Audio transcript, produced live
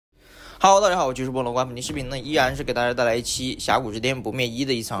Hello， 大家好，我局势不容乐观。本期视频呢，依然是给大家带来一期峡谷之巅不灭一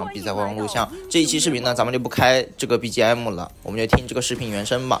的一场比赛活动录像。这一期视频呢，咱们就不开这个 BGM 了，我们就听这个视频原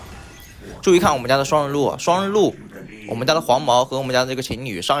声吧。注意看我们家的双人路，我们家的黄毛和我们家的这个情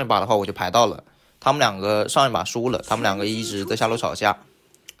侣，上一把的话我就排到了，他们两个上一把输了，他们两个一直在下路吵架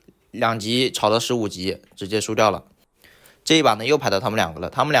，2级吵到15级，直接输掉了。这一把呢又排到他们两个了，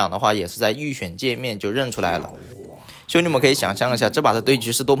他们俩的话也是在预选界面就认出来了。兄弟们可以想象一下，这把的对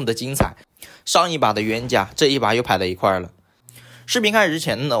局是多么的精彩。上一把的冤家，这一把又排在一块了。视频开始之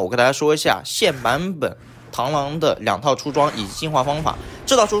前呢，我跟大家说一下现版本螳螂的2套出装以及进化方法。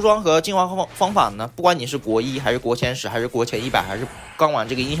这套出装和进化方法呢，不管你是国1还是国前10还是国前100还是刚玩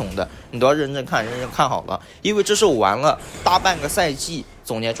这个英雄的，你都要认真看好了，因为这是我玩了大半个赛季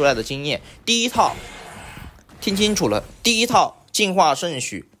总结出来的经验。第一套听清楚了，第一套进化圣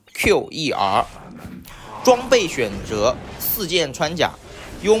许 QER。装备选择4件穿甲，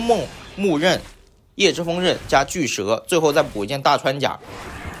幽梦木刃、夜之锋刃加巨蛇，最后再补一件大穿甲。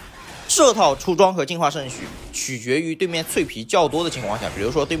这套出装和进化顺序取决于对面脆皮较多的情况下，比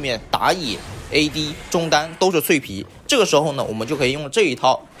如说对面打野、AD、中单都是脆皮，这个时候呢，我们就可以用这一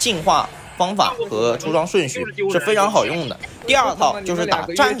套进化方法和出装顺序是非常好用的。第二套就是打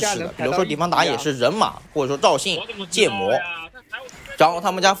战士的，比如说敌方打野是人马或者说赵信、剑魔。然后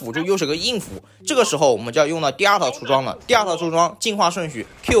他们家辅助又是个硬辅，这个时候我们就要用到第二套出装了。第二套出装进化顺序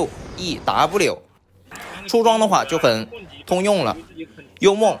QEW， 出装的话就很通用了，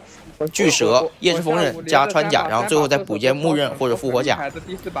幽梦、巨蛇、夜之锋刃加穿甲，然后最后再补件木刃或者复活甲。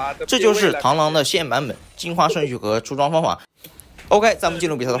这就是螳螂的现版本进化顺序和出装方法。OK， 咱们进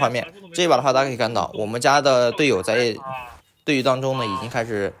入比赛的画面。这一把的话，大家可以看到我们家的队友在对局当中呢已经开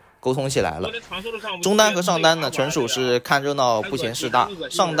始沟通起来了。中单和上单呢，纯属是看热闹不嫌事大。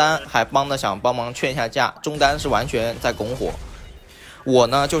上单还想帮忙劝一下架，中单是完全在拱火。我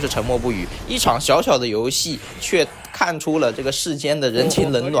呢就是沉默不语，一场小小的游戏，却看出了这个世间的人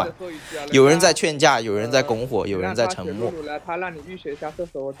情冷暖。有人在劝架，有人在拱火，有人在沉默。他让你预学一下射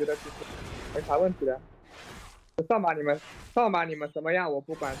手，我觉得其实没啥问题的。上把你们什么样我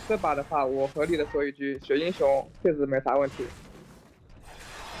不管，这把的话我合理的说一句，学英雄确实没啥问题。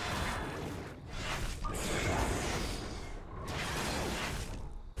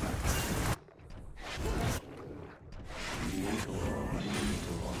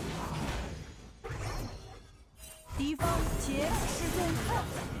敌方劫是盾炮，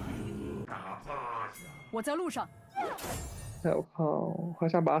我在路上。哎我靠，我好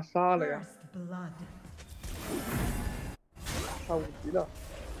想把他杀了呀！他5级了，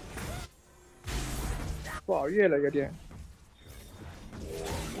不熬夜了有点。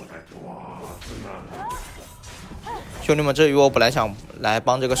兄弟们，这局我本来想来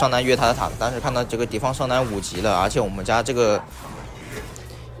帮这个上单越他的塔的，但是看到这个敌方上单5级了，而且我们家这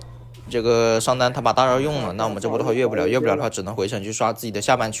个上单他把大招用了，那我们这波的话越不了的话，只能回城去刷自己的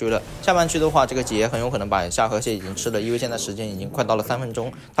下半区了。下半区的话，这个杰很有可能把下河蟹已经吃了，因为现在时间已经快到了3分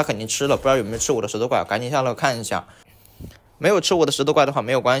钟，他肯定吃了，不知道有没有吃我的石头怪，赶紧下来看一下。没有吃我的石头怪的话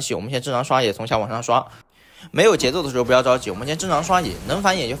没有关系，我们先正常刷野，从下往上刷。没有节奏的时候不要着急，我们先正常刷野，能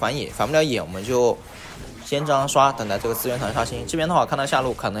反野就反野，反不了野我们就先正常刷，等待这个资源团刷新。这边的话看到下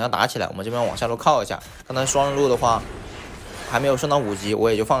路可能要打起来，我们这边往下路靠一下。看到双人路的话还没有升到5级，我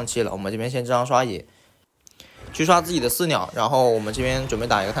也就放弃了。我们这边先正常刷野，去刷自己的4鸟，然后我们这边准备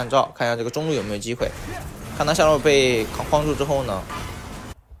打一个探照，看一下这个中路有没有机会。看到下路被框住之后呢，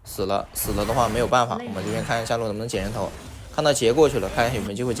死了的话没有办法，我们这边看一下下路能不能捡人头。看到劫过去了，看一下有没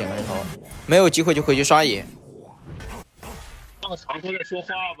有机会捡个人头，没有机会就回去刷野。让长说在说话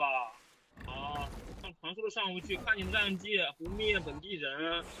吧，让长说的上不去，看你的战绩，不灭本地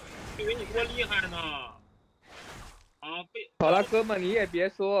人，以为你多厉害呢。好了，哥们，你也别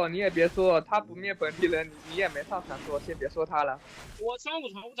说，他不灭本地人，你也没上传说，先别说他了。我上过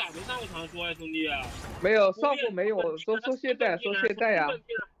传，我咋没上过传说呀，兄弟？没有上过没有？说现在呀。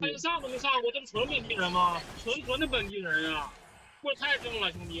他连上都没上过，这不纯本地人吗？纯的本地人呀，过得太正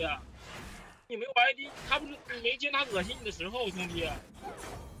了，兄弟。你没有 ID， 他不是你没见他恶心你的时候，兄弟。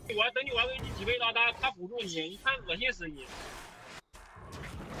等你玩 AD 几倍大，他辅助你，你看恶心死你。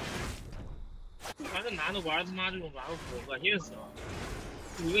全是男的玩他妈这种软辅，恶心死了！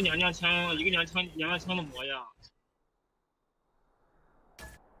一个娘娘腔的模样。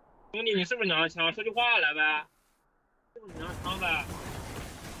兄弟，你是不是娘娘腔？说句话来呗，是不是娘娘腔呗？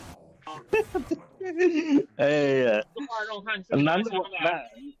哎呀，这话让我看你是男的玩，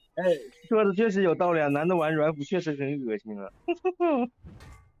哎，说的确实有道理啊，男的玩软辅确实很恶心啊。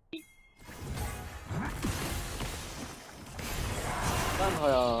看他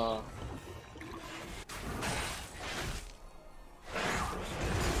呀！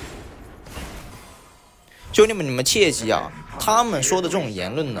兄弟们，你们切记啊！他们说的这种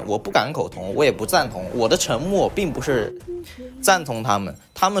言论呢，我不敢苟同，我也不赞同。我的沉默并不是赞同他们，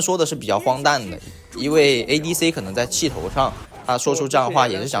他们说的是比较荒诞的，因为 ADC 可能在气头上，他说出这样的话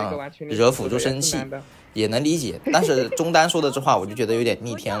也是想惹辅助生气，也能理解。但是中单说的这话，我就觉得有点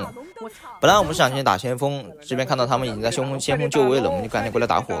逆天了。本来我们是想进去打先锋，这边看到他们已经在先锋就位了，我们就赶紧过来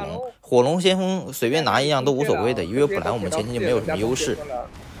打火龙。火龙先锋随便拿一样都无所谓的，因为本来我们前期就没有什么优势。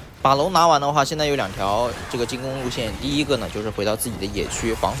把龙拿完的话，现在有2条这个进攻路线。第一个呢，就是回到自己的野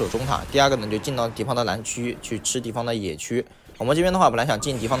区防守中塔；第二个呢，就进到敌方的蓝区去吃敌方的野区。我们这边的话，本来想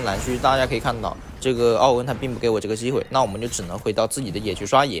进敌方的蓝区，大家可以看到这个奥文他并不给我这个机会，那我们就只能回到自己的野区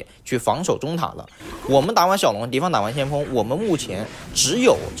刷野，去防守中塔了。我们打完小龙，敌方打完先锋，我们目前只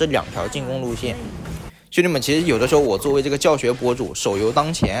有这2条进攻路线。兄弟们，其实有的时候我作为这个教学博主，手游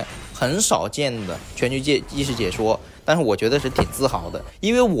当前很少见的全局意识解说，但是我觉得是挺自豪的，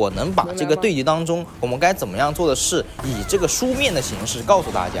因为我能把这个对局当中我们该怎么样做的事，以这个书面的形式告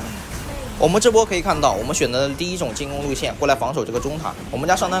诉大家。我们这波可以看到，我们选择的第一种进攻路线过来防守这个中塔。我们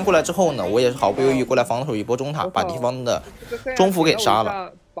家上单过来之后呢，我也是毫不犹豫过来防守一波中塔，把敌方的中辅给杀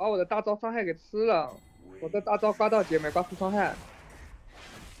了，把我的大招伤害给吃了，我的大招刮到姐没刮出伤害。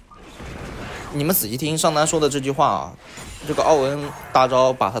你们仔细听上单说的这句话啊，这个奥文大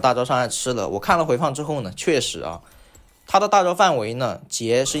招把他大招伤害吃了。我看了回放之后呢，确实啊，他的大招范围呢，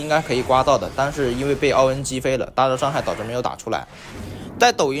杰是应该可以刮到的，但是因为被奥恩击飞了，大招伤害导致没有打出来。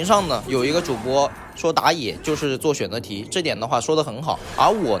在抖音上呢，有一个主播说打野就是做选择题，这点的话说得很好，而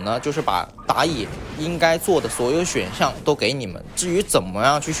我呢，就是把打野应该做的所有选项都给你们，至于怎么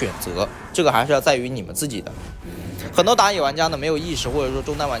样去选择，这个还是要在于你们自己的。很多打野玩家呢没有意识，或者说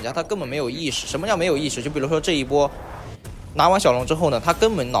中单玩家他根本没有意识。什么叫没有意识？就比如说这一波拿完小龙之后呢，他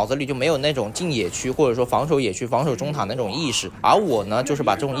根本脑子里就没有那种进野区或者说防守野区、防守中塔那种意识。而我呢，就是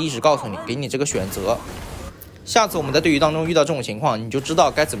把这种意识告诉你，给你这个选择。下次我们在对局当中遇到这种情况，你就知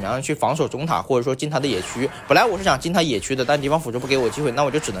道该怎么样去防守中塔，或者说进他的野区。本来我是想进他野区的，但敌方辅助不给我机会，那我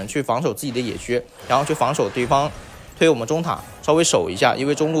就只能去防守自己的野区，然后去防守对方推我们中塔，稍微守一下，因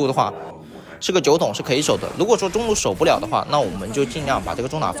为中路的话是个9桶是可以守的。如果说中路守不了的话，那我们就尽量把这个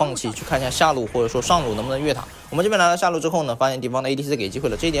中塔放弃，去看一下下路或者说上路能不能越塔。我们这边来到下路之后呢，发现敌方的 ADC 给机会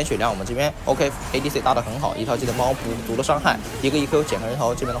了，这一点血量我们这边 OK ADC 打得很好，一套技能帮我补足了伤害，一个 EQ 捡个人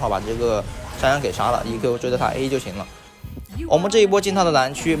头，这边的话把这个山羊给杀了， EQ 追着他 A 就行了。我们这一波进他的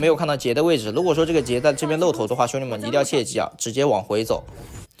蓝区，没有看到杰的位置。如果说这个杰在这边露头的话，兄弟们一定要切记啊，直接往回走。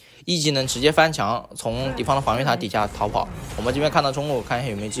一技能直接翻墙，从敌方的防御塔底下逃跑。我们这边看到中路，看一下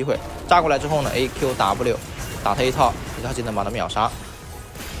有没有机会炸过来之后呢 ，AQW 打他一套技能把他秒杀。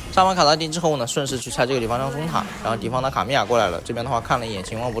杀完卡萨丁之后呢，顺势去拆这个敌方中塔，然后敌方的卡米亚过来了。这边的话看了一眼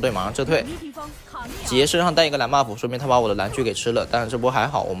情况不对，马上撤退。杰身上带一个蓝 buff， 说明他把我的蓝区给吃了。但是这波还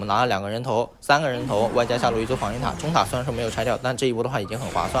好，我们拿了2个人头、3个人头，外加下路一座防御塔。中塔虽然说没有拆掉，但这一波的话已经很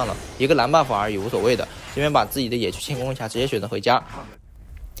划算了，一个蓝 buff 而已，无所谓的。这边把自己的野区清空一下，直接选择回家。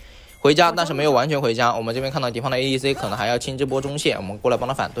但是没有完全回家。我们这边看到敌方的 ADC 可能还要清这波中线，我们过来帮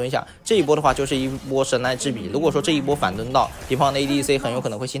他反蹲一下。这一波的话就是一波神来之笔。如果说这一波反蹲到敌方的 ADC 很有可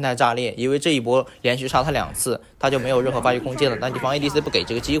能会心态炸裂，因为这一波连续杀他2次，他就没有任何发育空间了。但敌方 ADC 不给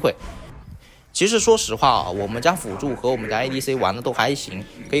这个机会。其实说实话啊，我们家辅助和我们家 ADC 玩的都还行，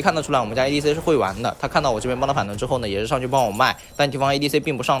可以看得出来我们家 ADC 是会玩的。他看到我这边帮他反蹲之后呢，也是上去帮我卖，但敌方 ADC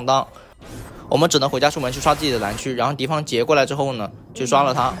并不上当。我们只能回家出门去刷自己的蓝区，然后敌方截过来之后呢，去刷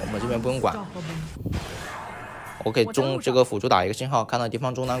了他，我们这边不用管。OK， 这个辅助打一个信号，看到敌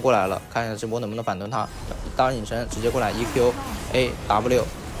方中单过来了，看一下这波能不能反蹲他。当隐身直接过来 EQ AW，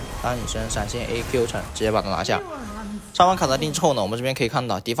 当隐身闪现 AQ 成，直接把他拿下。上完卡萨丁之后呢，我们这边可以看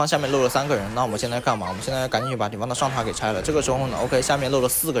到敌方下面漏了3个人，那我们现在干嘛？我们现在赶紧去把敌方的上塔给拆了。这个时候呢 ，OK， 下面漏了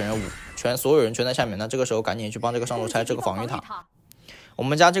4个人，所有人全在下面，那这个时候赶紧去帮这个上路拆这个防御塔。我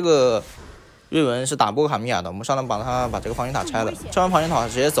们家这个瑞文是打波卡米亚的，我们上来把这个防御塔拆了，拆完防御塔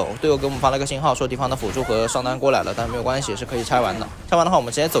直接走。队友给我们发了个信号，说敌方的辅助和上单过来了，但是没有关系，是可以拆完的。拆完的话，我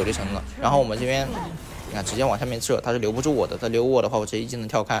们直接走就成了。然后我们这边，你看直接往下面撤，他是留不住我的，他留我的话，我直接一技能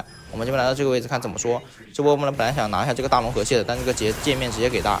跳开。我们这边来到这个位置，看怎么说。这波我们本来想拿下这个大龙河蟹的，但这个界面直接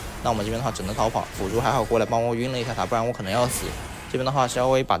给大，那我们这边的话只能逃跑。辅助还好过来帮我晕了一下他，不然我可能要死。这边的话稍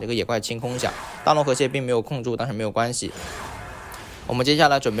微把这个野怪清空一下，大龙河蟹并没有控住，但是没有关系。我们接下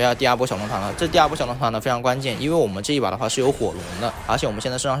来准备要第2波小龙团了，这第2波小龙团呢非常关键，因为我们这一把的话是有火龙的，而且我们现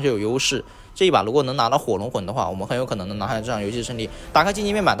在身上是有优势。这一把如果能拿到火龙魂的话，我们很有可能能拿下这场游戏胜利。打开竞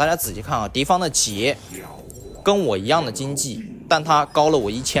技面板，大家仔细看啊，敌方的杰跟我一样的经济，但他高了我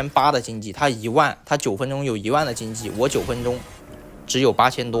1800的经济，他1万，他9分钟有1万的经济，我9分钟只有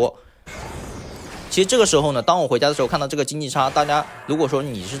8000多。其实这个时候呢，当我回家的时候看到这个经济差，大家如果说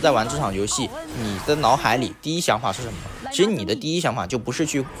你是在玩这场游戏，你的脑海里第一想法是什么？其实你的第一想法就不是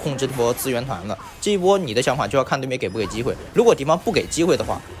去控制这波资源团了，这一波你的想法就要看对面给不给机会。如果敌方不给机会的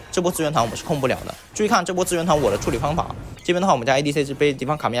话，这波资源团我们是控不了的。注意看这波资源团我的处理方法，这边的话我们家 ADC 是被敌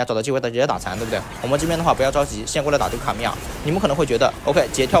方卡米亚找到机会的直接打残，对不对？我们这边的话不要着急，先过来打这个卡米亚。你们可能会觉得 OK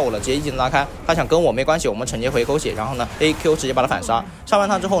直接跳我了，直接一技能拉开，他想跟我没关系，我们惩戒回口血，然后呢 AQ 直接把他反杀，杀完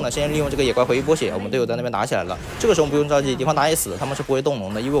他之后呢，先利用这个野怪回一波血，我们队友在那边打起来了。这个时候不用着急，敌方打野死了，他们是不会动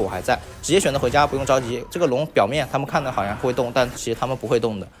龙的，因为我还在，直接选择回家，不用着急。这个龙表面他们看的好像会动，但其实他们不会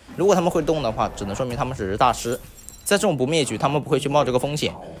动的。如果他们会动的话，只能说明他们只是大师。在这种不灭局，他们不会去冒这个风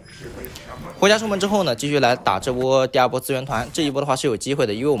险。回家出门之后呢，继续来打这波第二波资源团。这一波的话是有机会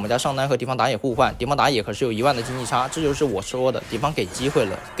的，因为我们家上单和敌方打野互换，敌方打野可是有1万的经济差，这就是我说的，敌方给机会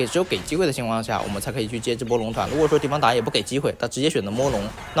了，只有给机会的情况下，我们才可以去接这波龙团。如果说敌方打野不给机会，他直接选择摸龙，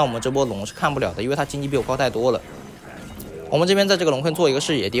那我们这波龙是看不了的，因为他经济比我高太多了。我们这边在这个龙坑做一个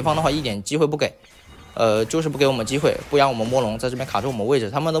视野，敌方的话一点机会不给。就是不给我们机会，不让我们摸龙，在这边卡住我们位置。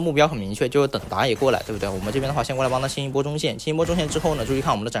他们的目标很明确，就是等打野过来，对不对？我们这边的话，先过来帮他清一波中线，清一波中线之后呢，注意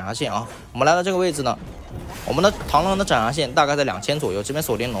看我们的斩杀线啊。我们来到这个位置呢，我们的螳螂的斩杀线大概在2000左右，这边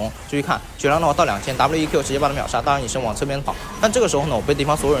锁灵龙，注意看血量的话到2000，WEQ 直接把他秒杀，当然你是往侧边跑。但这个时候呢，我被敌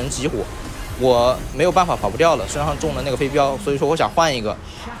方所有人集火，我没有办法跑不掉了，身上中了那个飞镖，所以说我想换一个，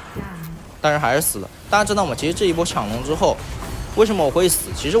但是还是死了。大家知道吗？其实这一波抢龙之后。为什么我会死？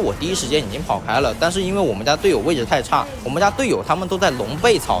其实我第一时间已经跑开了，但是因为我们家队友位置太差，我们家队友他们都在龙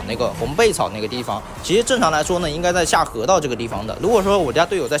背草那个红背草那个地方。其实正常来说呢，应该在下河道这个地方的。如果说我家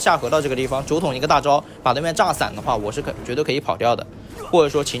队友在下河道这个地方9桶一个大招把对面炸散的话，我是绝对可以跑掉的，或者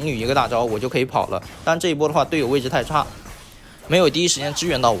说情侣一个大招我就可以跑了。但这一波的话，队友位置太差，没有第一时间支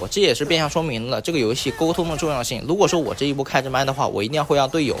援到我，这也是变相说明了这个游戏沟通的重要性。如果说我这一波开着麦的话，我一定要会让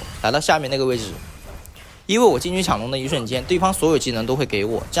队友来到下面那个位置。因为我进去抢龙的一瞬间，对方所有技能都会给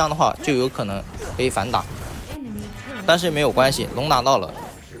我，这样的话就有可能可以反打。但是没有关系，龙拿到了，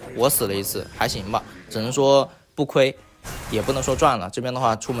我死了一次，还行吧，只能说不亏，也不能说赚了。这边的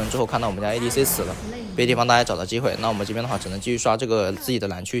话，出门之后看到我们家 ADC 死了，被地方大家找到机会，那我们这边的话只能继续刷这个自己的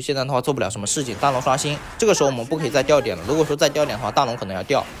蓝区。现在的话做不了什么事情，大龙刷新，这个时候我们不可以再掉点了。如果说再掉点的话，大龙可能要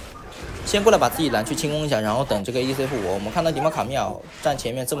掉。先过来把自己蓝区清空一下，然后等这个 ADC 复活。我们看到敌方卡米亚站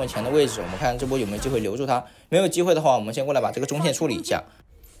前面这么前的位置，我们看这波有没有机会留住他。没有机会的话，我们先过来把这个中线处理一下。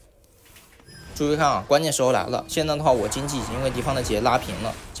注意看啊，关键时候来了。现在的话，我经济已经因为敌方的劫拉平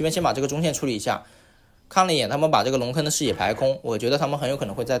了。这边先把这个中线处理一下。看了一眼他们把这个龙坑的视野排空，我觉得他们很有可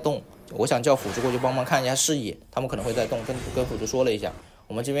能会在动。我想叫辅助过去帮忙看一下视野，他们可能会在动，跟辅助说了一下。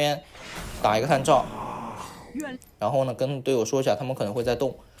我们这边打一个探照，然后呢跟队友说一下，他们可能会在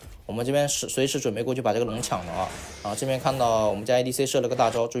动。我们这边随时准备过去把这个龙抢了啊！然后这边看到我们家 ADC 射了个大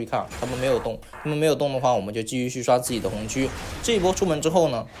招，注意看，他们没有动，他们没有动的话，我们就继续去刷自己的红区。这一波出门之后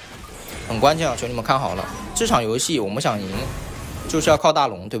呢，很关键啊，兄弟们看好了，这场游戏我们想赢，就是要靠大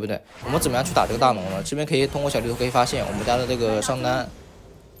龙，对不对？我们怎么样去打这个大龙呢？这边可以通过小地图可以发现，我们家的这个上单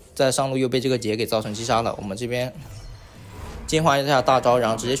在上路又被这个劫给造成击杀了。我们这边进化一下大招，然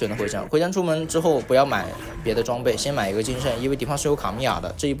后直接选择回城。回城出门之后不要买别的装备，先买一个金圣，因为敌方是有卡米亚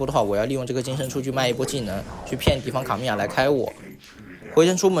的。这一波的话，我要利用这个金圣出去卖一波技能，去骗敌方卡米亚来开我。回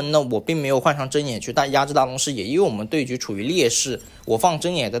城出门呢，我并没有换上针眼去压制大龙视野，因为我们对局处于劣势，我放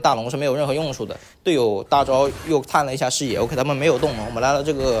针眼的大龙是没有任何用处的。队友大招又探了一下视野 ，OK， 他们没有动了。我们来了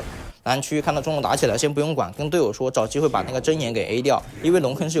这个蓝区，看到中路打起来，先不用管，跟队友说找机会把那个针眼给 A 掉，因为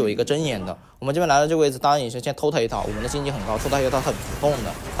龙坑是有一个针眼的。我们这边来了这个位置，当然也是先偷他一套，我们的经济很高，偷他一套很痛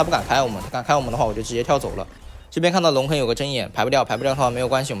的，他不敢开我们，他敢开我们的话，我就直接跳走了。这边看到龙坑有个针眼，排不掉的话没有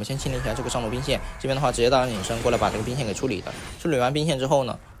关系，我们先清理一下这个上路兵线。这边的话直接大引身过来把这个兵线给处理的。处理完兵线之后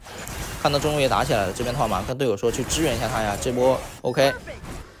呢，看到中路也打起来了，这边的话马上跟队友说去支援一下他呀。这波 OK，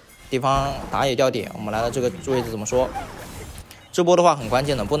 地方打野掉点，我们来到这个位置怎么说？这波的话很关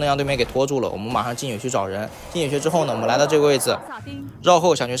键的，不能让对面给拖住了。我们马上进野区找人，进野区之后呢，我们来到这个位置，绕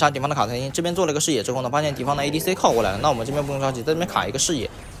后想去杀敌方的卡特琳。这边做了个视野之后呢，发现敌方的 ADC 靠过来了，那我们这边不用着急，在这边卡一个视野。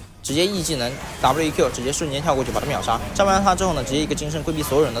直接 E 技能 WEQ 直接瞬间跳过去把他秒杀，杀完他之后呢，直接一个金身规避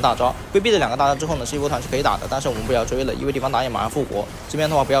所有人的大招，规避了2个大招之后呢，是一波团是可以打的，但是我们不要追了，因为敌方打野马上复活。这边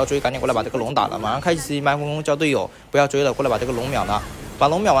的话不要追，赶紧过来把这个龙打了，马上开启 CC 麦克风叫队友不要追了，过来把这个龙秒了。把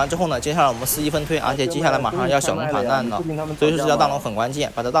龙秒完之后呢，接下来我们4-1分推，而且接下来马上要小龙团战了，所以说这条大龙很关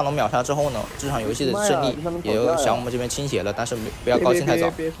键。把这大龙秒杀之后呢，这场游戏的胜利也有向我们这边倾斜了，但是不要高兴太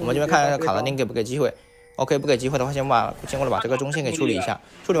早。我们这边看一下卡拉丁给不给机会。OK， 不给机会的话，先过来把这个中线给处理一下。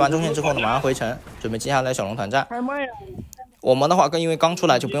处理完中线之后呢，马上回城，准备接下来小龙团战。我们的话，因为刚出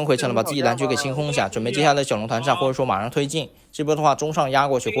来就不用回城了，把自己蓝区给清空一下，准备接下来小龙团战，或者说马上推进。这波的话，中上压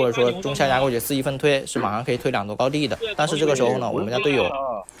过去，或者说中下压过去，4-1分推是马上可以推2座高地的。但是这个时候呢，我们家队友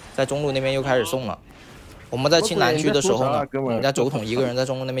在中路那边又开始送了。我们在清蓝区的时候呢，我们家酒桶一个人在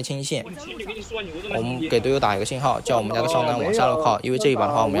中路那边清线，我们给队友打一个信号，叫我们家的上单往下路靠，因为这一把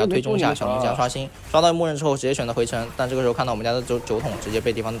的话我们要推中下，小龙将刷新，刷到默认之后直接选择回城，但这个时候看到我们家的酒桶直接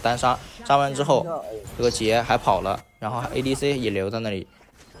被敌方的单杀，杀完之后这个杰还跑了，然后 ADC 也留在那里，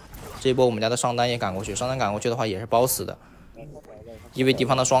这一波我们家的上单也赶过去，上单赶过去的话也是包死的。因为敌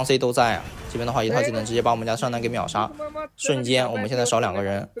方的双 C 都在啊，这边的话一套技能直接把我们家上单给秒杀，瞬间我们现在少2个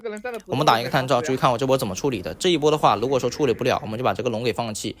人，我们打一个探照，注意看我这波怎么处理的。这一波的话，如果说处理不了，我们就把这个龙给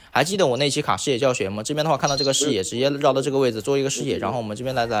放弃。还记得我那期卡视野教学吗？这边的话看到这个视野，直接绕到这个位置做一个视野，然后我们这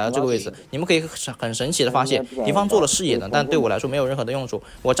边来到这个位置，你们可以很神奇的发现，敌方做了视野的，但对我来说没有任何的用处。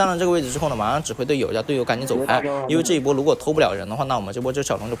我站了这个位置之后呢，马上指挥队友，叫队友赶紧走开，因为这一波如果偷不了人的话，那我们这波这个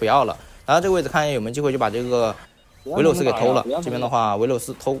小龙就不要了。来到这个位置，看一下有没有机会就把这个维鲁斯给偷了，这边的话维鲁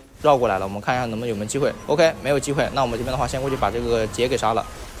斯偷绕过来了，我们看一下能不能有没有机会。OK， 没有机会，那我们这边的话先过去把这个杰给杀了。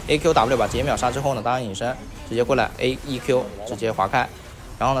AQW 把杰秒杀之后呢，当然隐身，直接过来 AEQ 直接划开，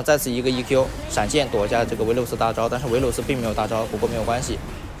然后呢再次一个 EQ 闪现躲一下这个维鲁斯大招，但是维鲁斯并没有大招，不过没有关系。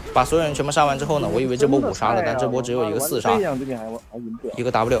把所有人全部杀完之后呢，我以为这波5杀了，但这波只有一个4杀，一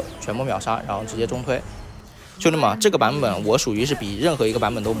个 W 全部秒杀，然后直接中推。兄弟们，这个版本我属于是比任何一个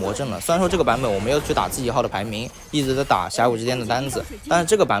版本都魔怔了。虽然说这个版本我没有去打自己号的排名，一直在打峡谷之间的单子，但是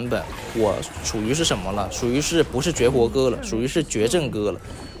这个版本我属于是什么了？属于是不是绝活哥了？属于是绝症哥了。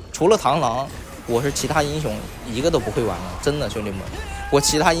除了螳螂，我是其他英雄一个都不会玩了。真的，兄弟们，我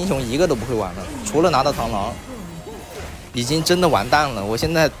其他英雄一个都不会玩了。除了拿到螳螂，已经真的完蛋了。我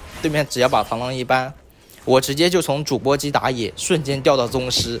现在对面只要把螳螂一搬，我直接就从主播机打野瞬间掉到宗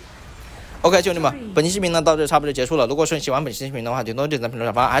师。OK， 兄弟们，本期视频呢到这差不多就结束了。如果说你喜欢本期视频的话，请多点赞、评论、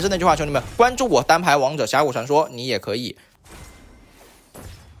转发。还是那句话，兄弟们，关注我单排王者峡谷传说，你也可以